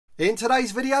In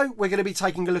today's video, we're going to be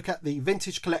taking a look at the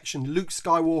vintage collection Luke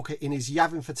Skywalker in his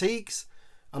Yavin fatigues.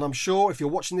 And I'm sure if you're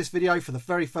watching this video for the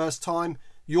very first time,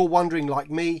 you're wondering,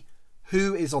 like me,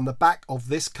 who is on the back of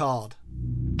this card.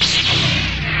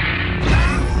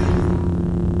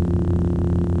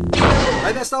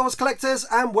 Hey there, Star Wars collectors,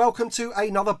 and welcome to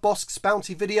another Bosk's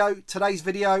Bounty video. Today's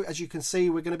video, as you can see,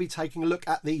 we're going to be taking a look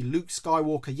at the Luke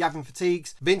Skywalker Yavin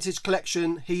fatigues vintage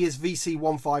collection. He is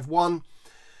VC151.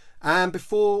 And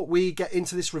before we get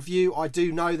into this review, I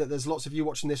do know that there's lots of you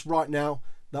watching this right now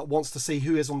that wants to see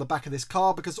who is on the back of this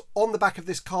card, because on the back of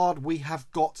this card we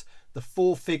have got the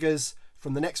 4 figures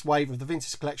from the next wave of the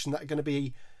vintage collection that are going to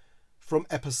be from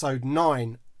episode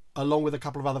 9, along with a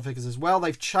couple of other figures as well.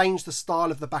 They've changed the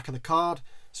style of the back of the card,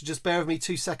 so just bear with me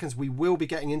 2 seconds. We will be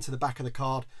getting into the back of the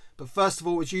card, but first of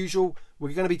all, as usual,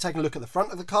 we're going to be taking a look at the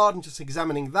front of the card and just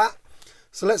examining that.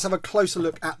 So let's have a closer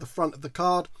look at the front of the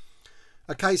card.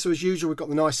 Okay, so as usual, we've got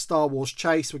the nice Star Wars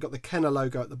chase. We've got the Kenner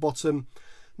logo at the bottom.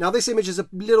 Now, this image is a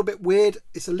little bit weird.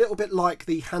 It's a little bit like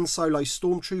the Han Solo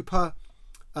Stormtrooper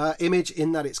image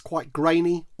in that it's quite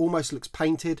grainy, almost looks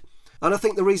painted. And I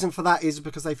think the reason for that is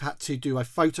because they've had to do a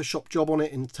Photoshop job on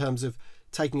it in terms of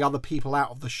taking other people out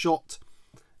of the shot.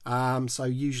 So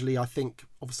usually, I think,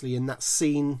 obviously, in that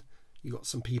scene, you've got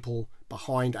some people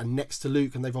behind and next to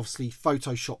Luke, and they've obviously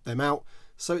Photoshopped them out.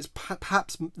 So it's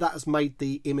perhaps that has made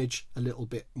the image a little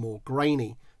bit more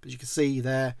grainy. But you can see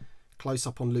there, close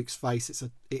up on Luke's face,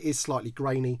 it is slightly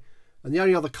grainy. And the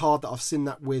only other card that I've seen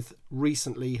that with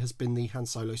recently has been the Han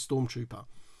Solo Stormtrooper.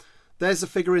 There's a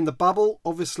figure in the bubble.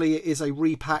 Obviously, it is a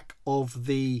repack of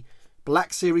the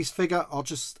Black Series figure. I'll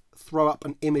just throw up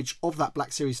an image of that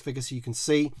Black Series figure so you can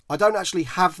see. I don't actually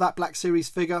have that Black Series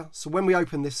figure, so when we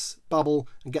open this bubble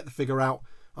and get the figure out,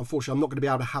 unfortunately, I'm not going to be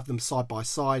able to have them side by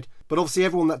side. But obviously,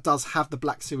 everyone that does have the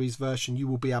Black Series version, you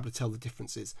will be able to tell the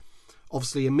differences.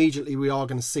 Obviously, immediately we are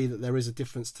going to see that there is a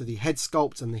difference to the head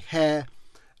sculpt and the hair,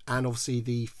 and obviously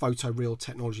the photoreal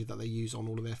technology that they use on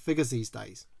all of their figures these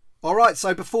days. All right,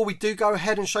 so before we do go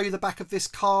ahead and show you the back of this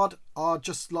card, I'd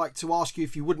just like to ask you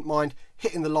if you wouldn't mind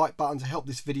hitting the like button to help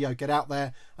this video get out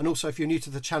there. And also, if you're new to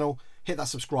the channel, hit that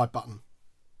subscribe button.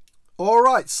 All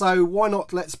right, so why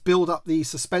not let's build up the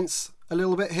suspense a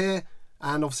little bit here.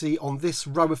 And obviously on this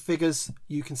row of figures,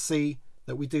 you can see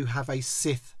that we do have a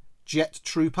Sith Jet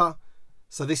Trooper.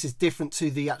 So this is different to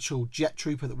the actual Jet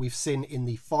Trooper that we've seen in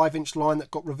the 5-inch line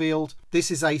that got revealed. This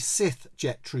is a Sith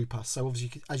Jet Trooper. So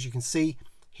obviously, as you can see,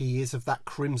 he is of that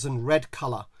crimson red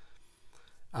colour.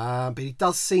 But he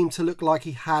does seem to look like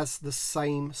he has the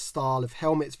same style of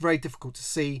helmet. It's very difficult to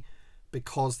see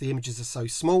because the images are so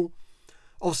small.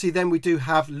 Obviously, then we do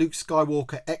have Luke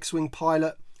Skywalker X-Wing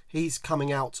pilot. He's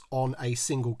coming out on a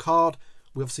single card.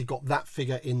 We obviously got that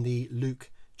figure in the Luke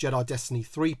Jedi Destiny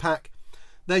 3-pack.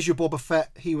 There's your Boba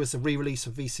Fett. He was a re-release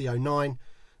of VC09.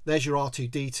 There's your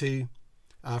R2-D2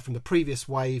 from the previous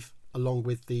wave, along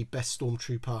with the best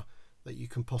Stormtrooper that you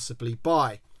can possibly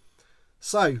buy.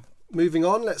 So, moving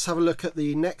on, let's have a look at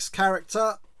the next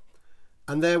character.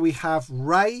 And there we have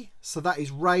Rey. So that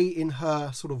is Rey in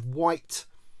her sort of white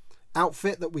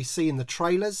outfit that we see in the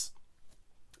trailers.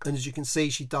 And as you can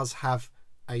see, she does have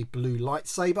a blue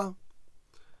lightsaber.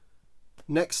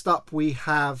 Next up, we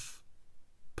have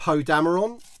Poe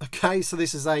Dameron. Okay, so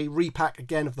this is a repack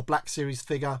again of the Black Series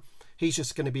figure. He's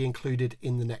just going to be included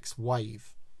in the next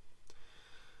wave.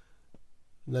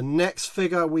 The next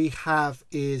figure we have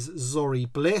is Zori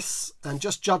Bliss. And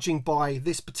just judging by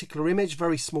this particular image,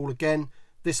 very small again,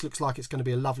 this looks like it's going to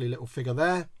be a lovely little figure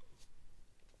there.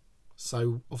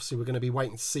 So obviously we're going to be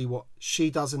waiting to see what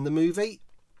she does in the movie.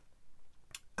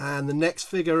 And the next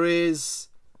figure is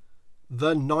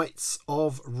the Knights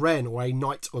of Ren, or a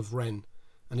Knight of Ren.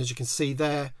 And as you can see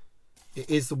there, it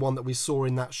is the one that we saw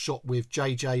in that shot with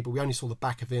JJ, but we only saw the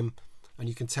back of him. And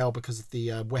you can tell because of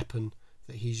the weapon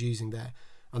that he's using there.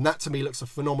 And that to me looks a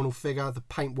phenomenal figure. The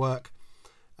paintwork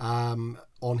on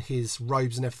his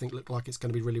robes and everything look like it's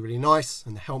going to be really, really nice.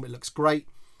 And the helmet looks great.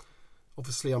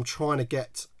 Obviously, I'm trying to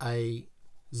get a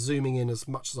zooming in as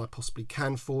much as I possibly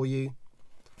can for you.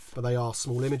 But they are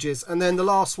small images. And then the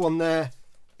last one there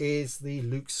is the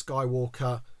Luke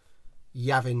Skywalker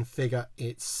Yavin figure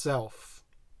itself.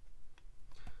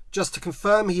 Just to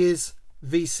confirm, he is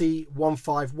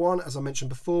VC151. As I mentioned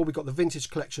before, we've got the vintage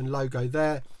collection logo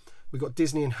there. We've got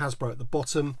Disney and Hasbro at the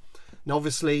bottom. Now,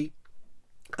 obviously,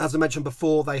 as I mentioned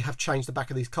before, they have changed the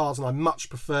back of these cards, and I much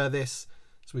prefer this.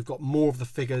 So we've got more of the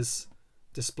figures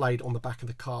displayed on the back of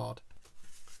the card.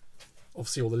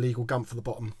 Obviously, all the legal gump for the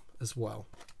bottom as well.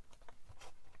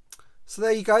 So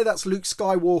there you go, that's Luke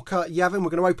Skywalker Yavin. We're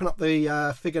going to open up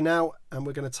the figure now and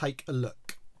we're going to take a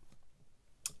look.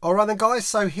 Alright then guys,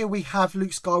 so here we have Luke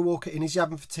Skywalker in his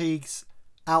Yavin fatigues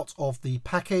out of the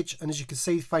package, and as you can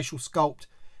see, the facial sculpt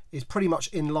is pretty much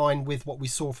in line with what we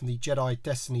saw from the Jedi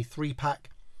Destiny 3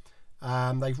 pack.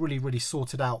 They've really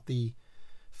sorted out the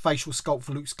facial sculpt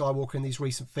for Luke Skywalker in these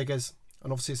recent figures,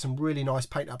 and obviously some really nice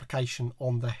paint application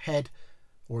on the head,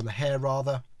 or on the hair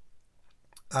rather.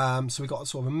 So we've got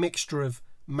sort of a mixture of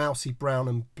mousy brown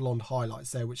and blonde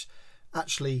highlights there, which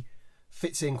actually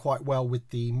fits in quite well with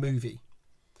the movie.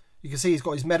 You can see he's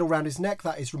got his medal around his neck,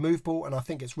 that is removable, and I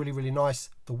think it's really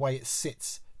nice the way it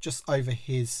sits just over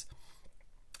his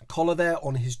collar there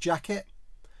on his jacket.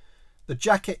 The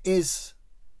jacket is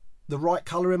the right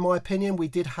colour in my opinion. We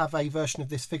did have a version of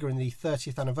this figure in the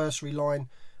 30th anniversary line,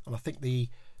 and I think the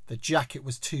jacket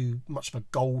was too much of a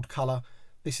gold colour.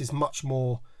 This is much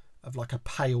more of like a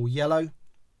pale yellow,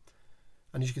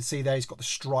 and as you can see there, he's got the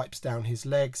stripes down his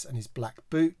legs and his black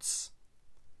boots.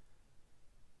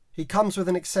 He comes with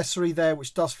an accessory there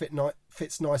which does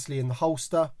fits nicely in the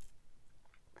holster,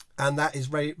 and that is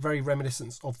very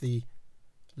reminiscent of the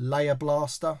layer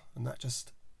blaster, and that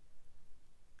just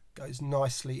goes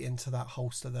nicely into that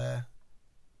holster there,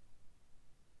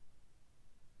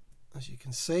 as you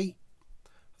can see. I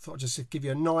thought I'd just give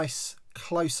you a nice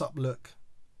close-up look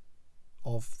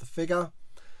of the figure.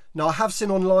 Now, I have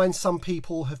seen online some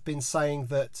people have been saying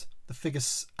that the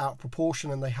figure's out of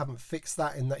proportion, and they haven't fixed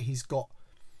that, in that he's got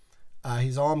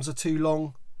his arms are too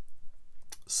long.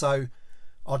 So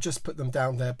I'll just put them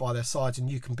down there by their sides, and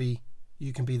you can be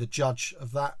the judge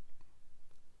of that.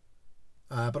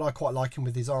 But I quite like him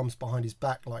with his arms behind his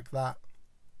back like that,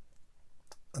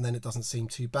 and then it doesn't seem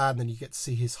too bad. And then you get to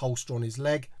see his holster on his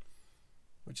leg,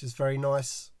 which is very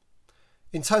nice.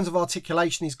 In terms of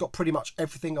articulation, he's got pretty much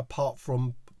everything apart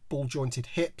from ball jointed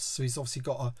hips. So he's obviously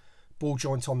got a ball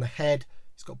joint on the head,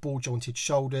 he's got ball jointed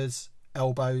shoulders,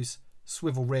 elbows,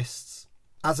 swivel wrists.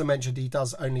 As I mentioned, he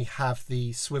does only have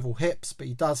the swivel hips, but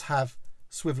he does have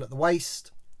swivel at the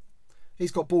waist.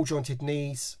 He's got ball jointed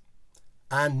knees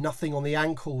and nothing on the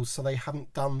ankles, so they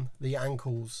haven't done the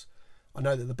ankles. I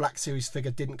know that the Black Series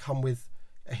figure didn't come with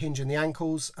a hinge in the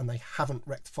ankles, and they haven't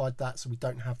rectified that, so we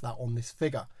don't have that on this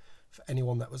figure. For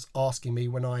anyone that was asking me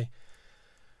when I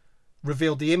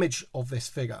revealed the image of this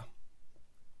figure,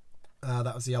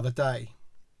 that was the other day.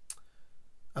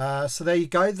 So there you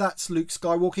go, that's Luke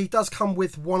Skywalker. He does come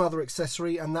with one other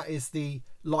accessory, and that is the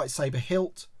lightsaber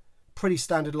hilt. Pretty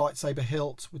standard lightsaber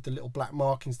hilt with the little black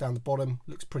markings down the bottom.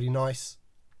 Looks pretty nice.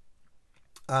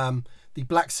 The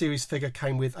Black Series figure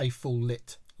came with a full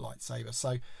lit lightsaber,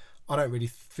 so I don't really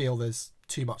feel there's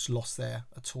too much loss there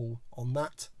at all on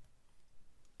that.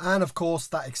 And of course,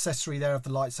 that accessory there of the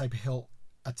lightsaber hilt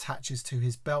attaches to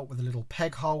his belt with a little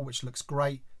peg hole, which looks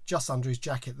great just under his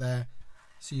jacket there.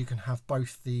 So you can have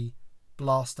both the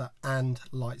blaster and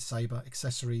lightsaber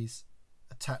accessories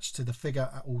attached to the figure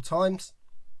at all times.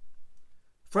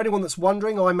 For anyone that's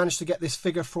wondering, I managed to get this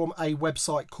figure from a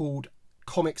website called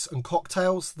Comics and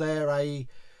Cocktails. They're a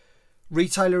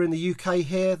retailer in the UK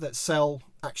here that sell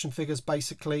action figures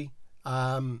basically.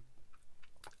 And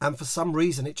for some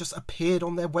reason, it just appeared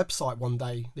on their website one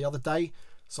day, the other day.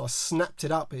 So I snapped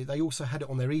it up. They also had it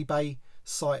on their eBay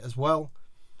site as well.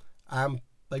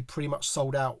 They pretty much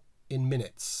sold out in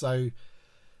minutes. So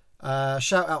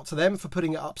shout out to them for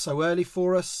putting it up so early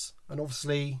for us. And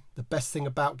obviously the best thing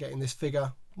about getting this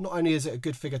figure, not only is it a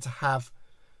good figure to have,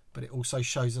 but it also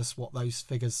shows us what those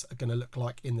figures are going to look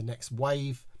like in the next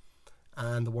wave,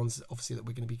 and the ones obviously that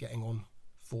we're going to be getting on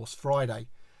Force Friday.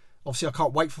 Obviously I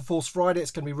can't wait for Force Friday.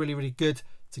 It's going to be really good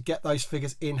to get those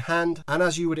figures in hand, and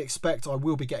as you would expect, I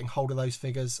will be getting hold of those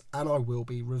figures and I will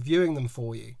be reviewing them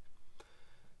for you.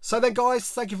 So then guys,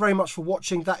 thank you very much for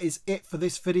watching. That is it for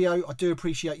this video. I do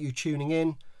appreciate you tuning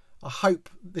in. I hope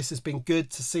this has been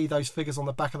good to see those figures on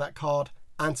the back of that card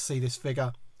and to see this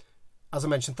figure. As I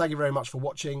mentioned, thank you very much for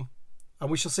watching,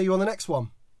 and we shall see you on the next one.